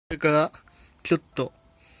れから、ちょっと、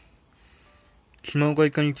島岡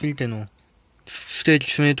イカについての、ステージ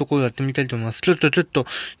進めるところをやってみたいと思います。ちょっと、トー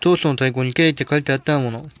ストの太鼓にKって書いてあった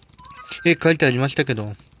もの。書いてありましたけ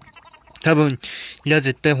ど、多分、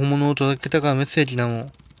絶対本物を届けたからメッセージだも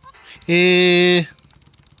ん。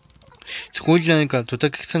すごいじゃないか。と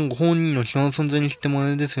たけさんご本人の島の存在に知ってもら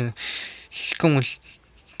えるですよね。しかも、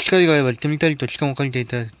機会があれば行ってみたりとしかも書いてい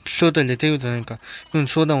たら、招待で出るじゃないか。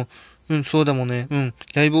そうだもん。そうだもんね。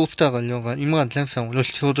ライブオフターがいるのが、今がチャンスだもん。よ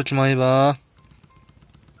し、そうと決まれば。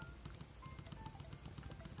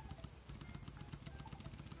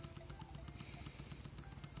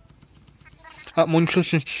もう一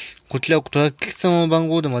つ、こちら、とたけさんの番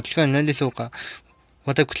号で間違いないでしょうか。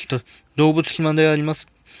私と動物島であります。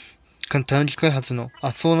短期開発の。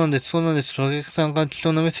そうなんです。とたけさんから貴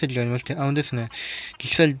重なメッセージがありまして、ですね。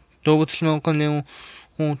実際、動物島の関連を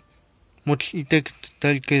持ちいた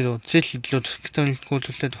だいけど、ぜひ一度とたけさんに聞こう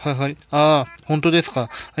としたいと。はい。本当ですか。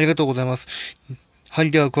ありがとうございます。は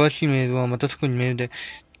い、では詳しいメールはまたすぐにメールで。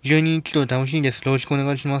12日と楽しいです。よろしくお願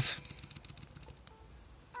いします。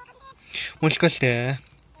もしかして、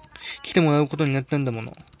来てもらうことになったんだも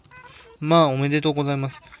の。おめでとうございま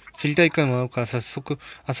す。釣り大会もあるから早速、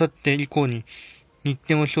あさって以降に日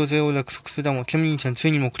程の調整を約束するだもん。キャミニーちゃん、つ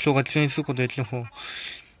いに目標が実現することできた方。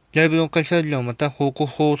ライブの開催日はまた法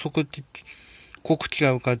則告知が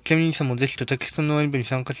あるから、キャミニーさんもぜひとたけさんのライブに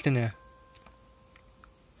参加してね。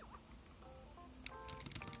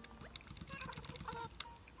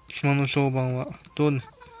島の評判は、どうね。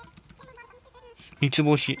三つ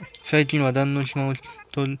星。最近話題の島を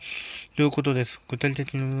ということです。具体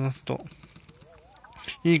的に言いますと、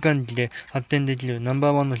いい感じで発展できるナン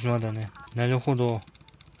バーワンの島だね。なるほど。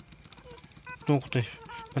ということです。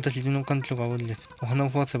また自然の環境が悪いです。お花を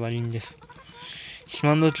増わせばいいんです。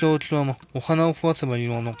島の調子はお花を増わせばいい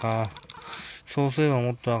ものか。そうすれば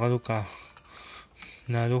もっと上がるか。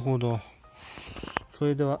なるほど。そ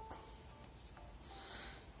れでは、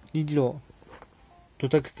以上、と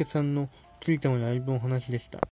たけけさんのついたものライブの話でした。